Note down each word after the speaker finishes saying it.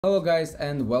Hello guys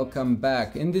and welcome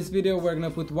back. In this video we're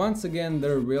gonna put once again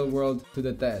the real world to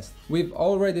the test. We've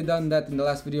already done that in the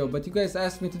last video, but you guys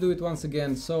asked me to do it once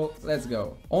again, so let's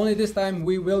go. Only this time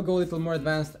we will go a little more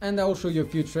advanced and I will show you a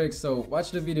few tricks, so watch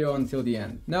the video until the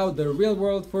end. Now the real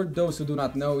world, for those who do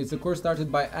not know, is a course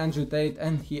started by Andrew Tate,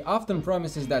 and he often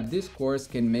promises that this course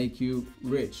can make you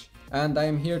rich. And I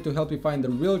am here to help you find the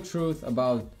real truth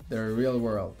about the real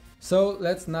world. So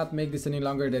let's not make this any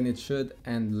longer than it should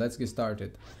and let's get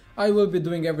started. I will be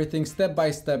doing everything step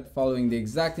by step, following the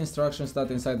exact instructions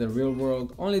taught inside the real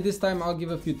world, only this time I'll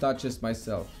give a few touches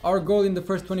myself. Our goal in the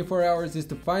first 24 hours is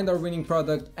to find our winning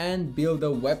product and build a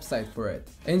website for it.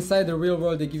 Inside the real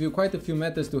world they give you quite a few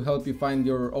methods to help you find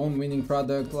your own winning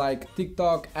product, like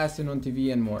TikTok, Asking on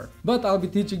TV and more. But I'll be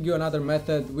teaching you another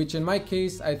method, which in my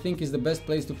case I think is the best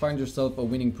place to find yourself a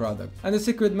winning product. And the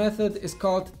secret method is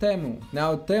called Temu.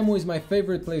 Now Temu is my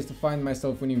favorite place to find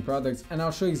myself winning products, and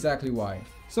I'll show you exactly why.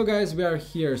 So guys, we are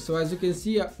here. So as you can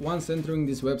see, once entering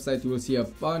this website you will see a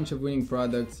bunch of winning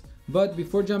products. But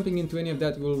before jumping into any of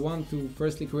that, you will want to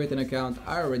firstly create an account.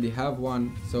 I already have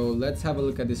one, so let's have a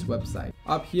look at this website.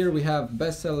 Up here we have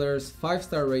bestsellers,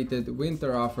 5-star rated,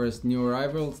 winter offers, new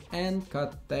arrivals and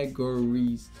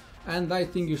categories. And I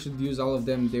think you should use all of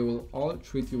them, they will all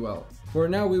treat you well. For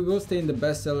now we will stay in the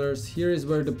bestsellers. Here is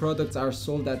where the products are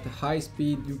sold at high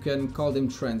speed. You can call them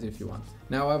trends if you want.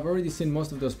 Now I've already seen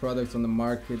most of those products on the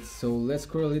market, so let's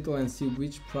scroll a little and see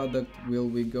which product will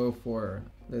we go for.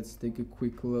 Let's take a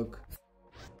quick look.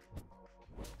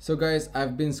 So guys,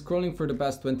 I've been scrolling for the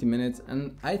past 20 minutes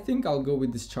and I think I'll go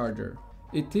with this charger.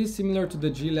 It is similar to the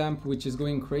G-lamp, which is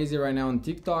going crazy right now on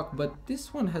TikTok, but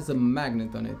this one has a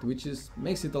magnet on it, which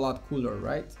makes it a lot cooler,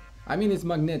 right? I mean, it's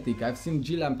magnetic. I've seen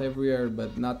G-lamp everywhere,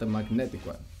 but not a magnetic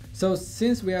one. So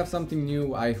since we have something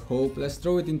new, I hope, let's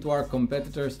throw it into our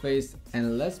competitor's face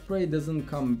and let's pray it doesn't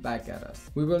come back at us.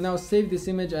 We will now save this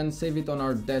image and save it on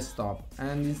our desktop.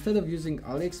 And instead of using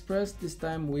AliExpress, this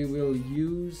time we will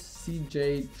use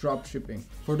CJ Dropshipping.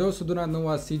 For those who do not know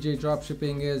what CJ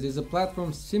Dropshipping is, it's a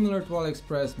platform similar to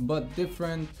AliExpress but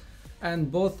different, and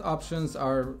both options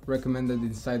are recommended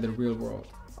inside the real world.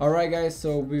 Alright guys,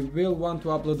 so we will want to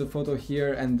upload the photo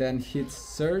here and then hit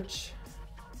search.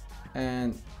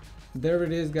 And there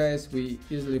it is guys, we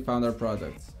easily found our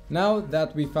product. Now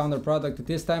that we found our product, it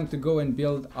is time to go and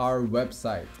build our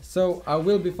website. So I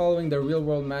will be following the real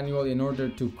world manual in order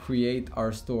to create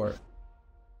our store.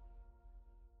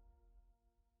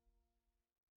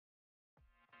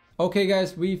 Okay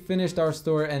guys, we finished our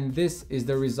store and this is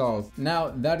the result.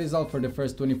 Now that is all for the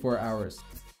first 24 hours.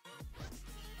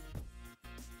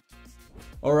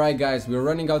 Alright guys, we're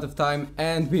running out of time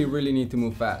and we really need to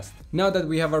move fast. Now that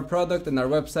we have our product and our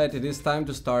website, it is time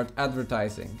to start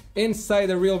advertising. Inside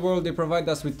the real world they provide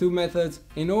us with two methods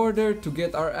in order to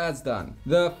get our ads done.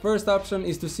 The first option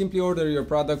is to simply order your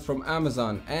product from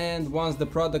Amazon, and once the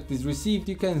product is received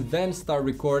you can then start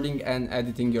recording and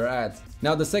editing your ads.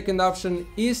 Now the second option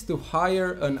is to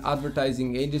hire an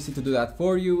advertising agency to do that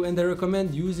for you, and they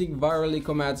recommend using viral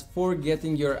ecom ads for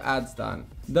getting your ads done.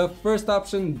 The first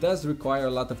option does require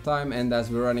a lot of time, and as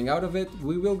we're running out of it,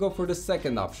 we will go for the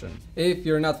second option. If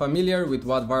you're not familiar with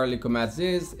what viral ecom ads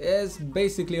is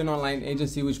basically an online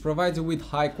agency which provides you with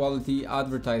high quality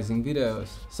advertising videos.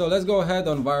 So let's go ahead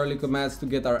on viral ecom ads to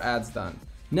get our ads done.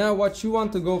 Now what you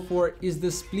want to go for is the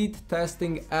split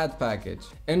testing ad package.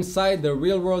 Inside the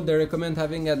real world they recommend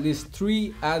having at least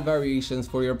 3 ad variations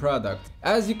for your product.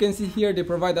 As you can see here, they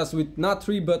provide us with not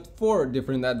 3 but 4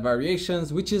 different ad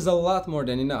variations, which is a lot more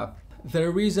than enough.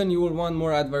 The reason you will want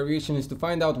more ad variation is to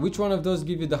find out which one of those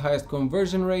give you the highest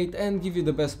conversion rate and give you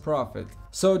the best profit.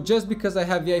 So just because I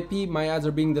have VIP, my ads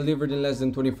are being delivered in less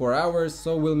than 24 hours,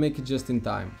 so we'll make it just in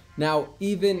time. Now,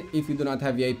 even if you do not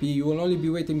have VIP, you will only be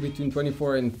waiting between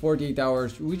 24 and 48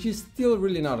 hours, which is still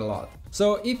really not a lot.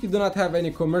 So if you do not have any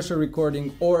commercial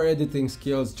recording or editing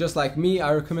skills, just like me,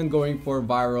 I recommend going for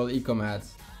viral ecom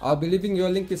ads. I'll be leaving you a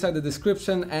link inside the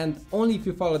description, and only if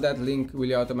you follow that link will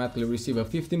you automatically receive a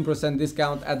 15%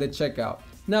 discount at the checkout.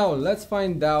 Now let's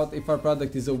find out if our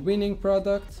product is a winning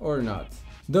product or not.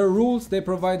 The rules they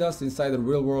provide us inside the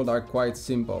real world are quite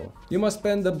simple. You must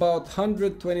spend about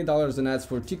 $120 on ads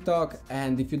for TikTok,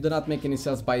 and if you do not make any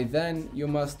sales by then, you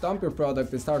must dump your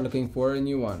product and start looking for a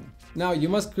new one. Now you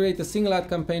must create a single ad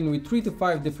campaign with 3 to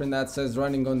 5 different ad sets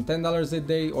running on $10 a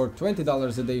day or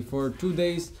 $20 a day for 2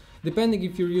 days, depending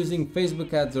if you're using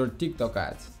Facebook ads or TikTok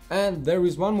ads. And there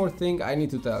is one more thing I need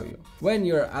to tell you. When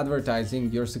you're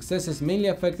advertising, your success is mainly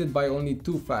affected by only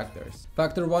 2 factors.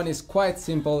 Factor 1 is quite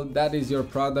simple, that is your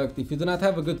product. If you do not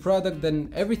have a good product, then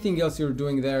everything else you're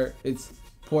doing there, it's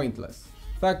pointless.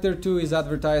 Factor 2 is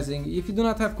advertising. If you do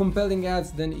not have compelling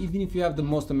ads, then even if you have the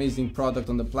most amazing product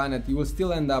on the planet, you will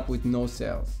still end up with no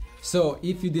sales. So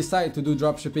if you decide to do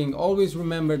dropshipping, always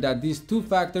remember that these two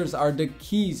factors are the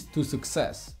keys to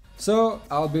success. So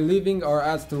I'll be leaving our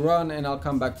ads to run and I'll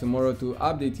come back tomorrow to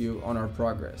update you on our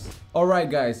progress.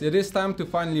 Alright guys, it is time to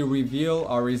finally reveal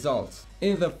our results.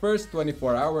 In the first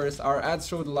 24 hours, our ads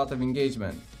showed a lot of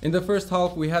engagement. In the first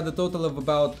half, we had a total of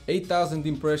about 8,000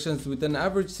 impressions with an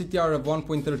average CTR of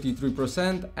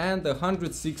 1.33% and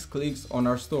 106 clicks on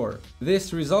our store.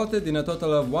 This resulted in a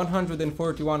total of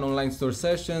 141 online store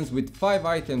sessions with 5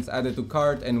 items added to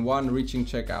cart and 1 reaching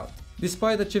checkout.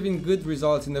 Despite achieving good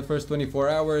results in the first 24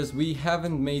 hours, we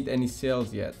haven't made any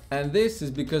sales yet. And this is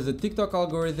because the TikTok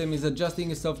algorithm is adjusting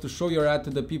itself to show your ad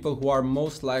to the people who are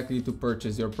most likely to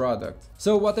purchase your product.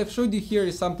 So what I've showed you here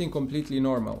is something completely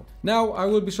normal. Now I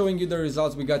will be showing you the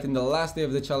results we got in the last day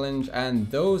of the challenge, and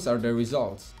those are the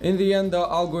results. In the end, the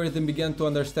algorithm began to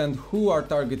understand who our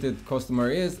targeted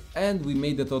customer is, and we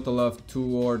made a total of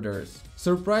 2 orders.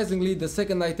 Surprisingly, the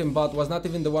second item bought was not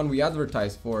even the one we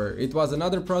advertised for, it was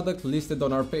another product listed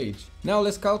on our page. Now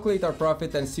let's calculate our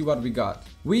profit and see what we got.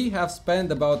 We have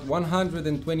spent about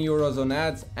 120 euros on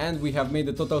ads and we have made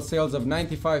a total sales of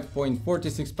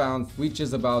 95.46 pounds, which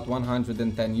is about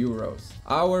 110 euros.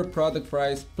 Our product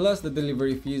price plus the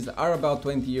delivery fees are about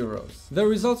 20 euros. The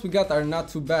results we got are not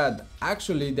too bad,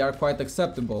 actually they are quite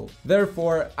acceptable.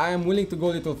 Therefore, I am willing to go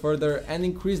a little further and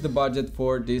increase the budget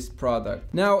for this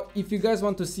product. Now, if you guys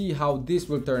want to see how this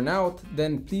will turn out,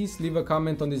 then please leave a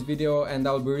comment on this video and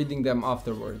I'll be reading them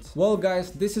afterwards. Well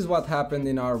guys, this is what happened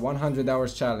in our 100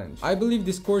 hours challenge. I believe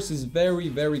this course is very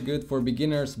good for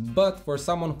beginners, but for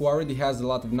someone who already has a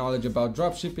lot of knowledge about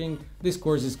dropshipping, this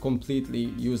course is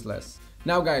completely useless.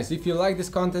 Now guys, if you like this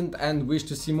content and wish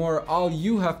to see more, all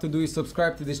you have to do is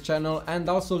subscribe to this channel and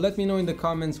also let me know in the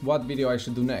comments what video I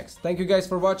should do next. Thank you guys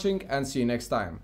for watching and see you next time.